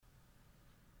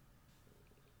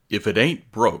If It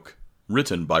Ain't Broke,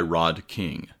 written by Rod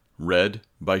King, read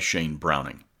by Shane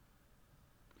Browning.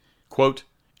 Quote,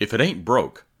 "If it ain't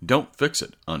broke, don't fix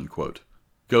it," unquote,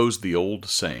 goes the old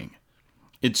saying.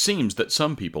 It seems that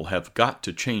some people have got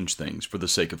to change things for the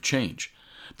sake of change.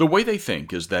 The way they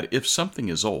think is that if something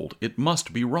is old, it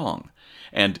must be wrong,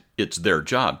 and it's their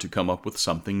job to come up with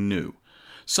something new.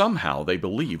 Somehow they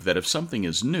believe that if something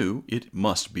is new, it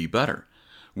must be better,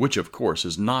 which of course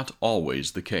is not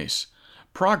always the case.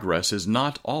 Progress is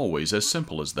not always as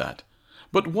simple as that.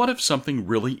 But what if something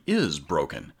really is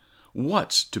broken?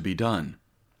 What's to be done?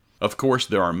 Of course,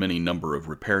 there are many number of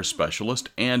repair specialists,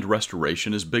 and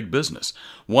restoration is big business.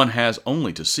 One has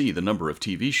only to see the number of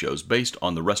TV shows based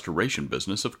on the restoration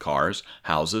business of cars,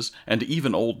 houses, and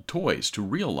even old toys to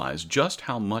realize just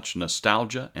how much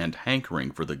nostalgia and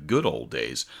hankering for the good old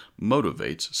days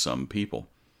motivates some people.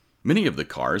 Many of the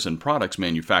cars and products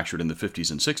manufactured in the 50s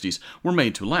and 60s were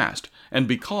made to last, and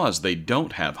because they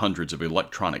don't have hundreds of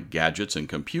electronic gadgets and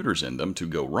computers in them to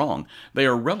go wrong, they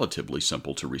are relatively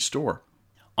simple to restore.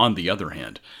 On the other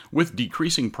hand, with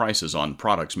decreasing prices on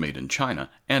products made in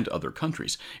China and other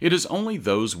countries, it is only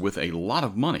those with a lot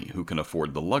of money who can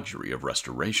afford the luxury of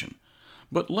restoration.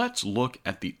 But let's look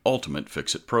at the ultimate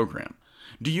fix-it program.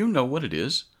 Do you know what it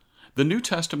is? The New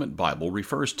Testament Bible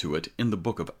refers to it in the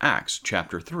book of Acts,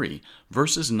 chapter 3,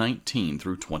 verses 19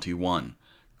 through 21.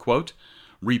 Quote,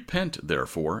 "Repent,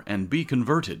 therefore, and be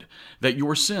converted, that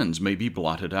your sins may be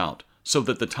blotted out, so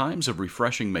that the times of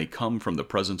refreshing may come from the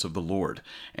presence of the Lord,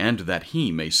 and that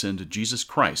he may send Jesus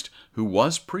Christ, who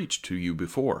was preached to you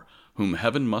before, whom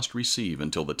heaven must receive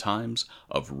until the times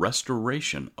of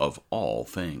restoration of all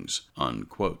things."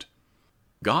 Unquote.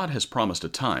 God has promised a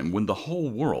time when the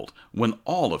whole world, when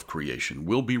all of creation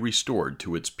will be restored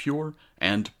to its pure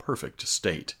and perfect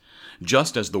state.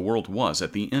 Just as the world was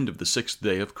at the end of the sixth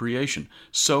day of creation,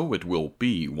 so it will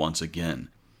be once again.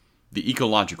 The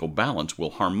ecological balance will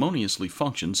harmoniously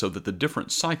function so that the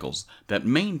different cycles that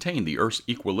maintain the Earth's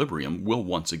equilibrium will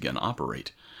once again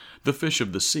operate. The fish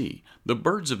of the sea, the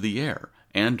birds of the air,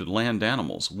 and land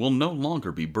animals will no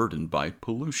longer be burdened by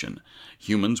pollution.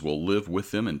 Humans will live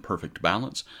with them in perfect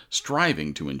balance,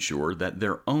 striving to ensure that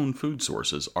their own food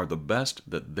sources are the best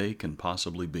that they can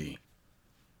possibly be.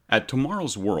 At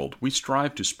Tomorrow's World, we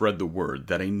strive to spread the word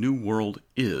that a new world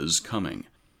is coming.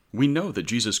 We know that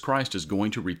Jesus Christ is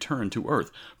going to return to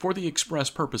earth for the express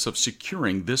purpose of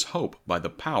securing this hope by the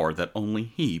power that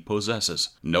only He possesses.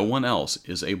 No one else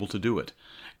is able to do it.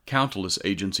 Countless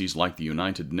agencies like the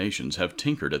United Nations have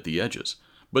tinkered at the edges,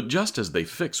 but just as they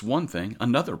fix one thing,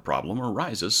 another problem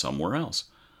arises somewhere else.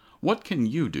 What can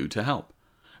you do to help?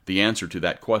 The answer to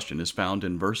that question is found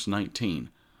in verse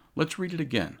 19. Let's read it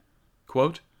again.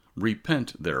 Quote,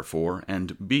 "Repent, therefore,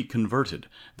 and be converted,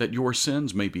 that your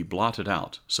sins may be blotted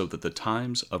out, so that the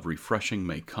times of refreshing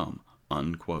may come."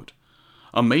 Unquote.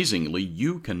 Amazingly,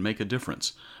 you can make a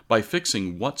difference by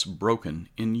fixing what's broken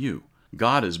in you.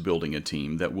 God is building a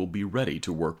team that will be ready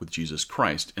to work with Jesus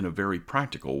Christ in a very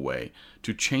practical way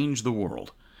to change the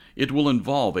world. It will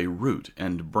involve a root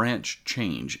and branch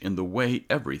change in the way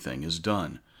everything is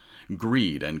done.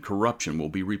 Greed and corruption will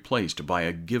be replaced by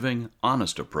a giving,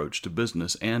 honest approach to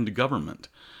business and government.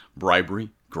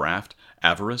 Bribery, graft,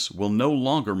 avarice will no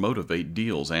longer motivate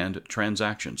deals and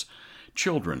transactions.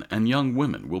 Children and young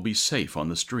women will be safe on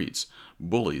the streets.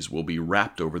 Bullies will be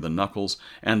rapped over the knuckles,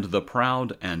 and the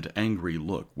proud and angry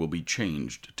look will be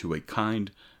changed to a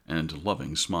kind and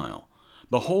loving smile.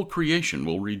 The whole creation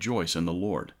will rejoice in the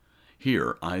Lord.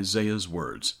 Hear Isaiah's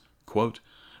words, quote,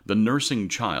 "The nursing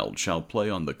child shall play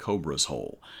on the cobra's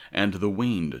hole, and the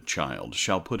weaned child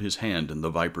shall put his hand in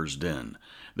the viper's den.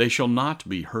 They shall not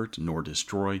be hurt nor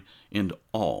destroy in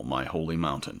all my holy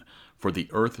mountain, for the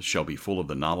earth shall be full of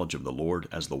the knowledge of the Lord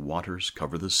as the waters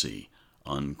cover the sea."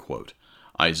 Unquote.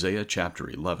 Isaiah chapter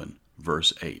 11,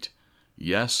 verse 8.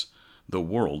 Yes, the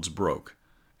world's broke,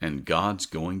 and God's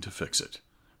going to fix it.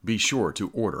 Be sure to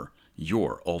order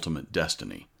your ultimate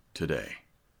destiny today.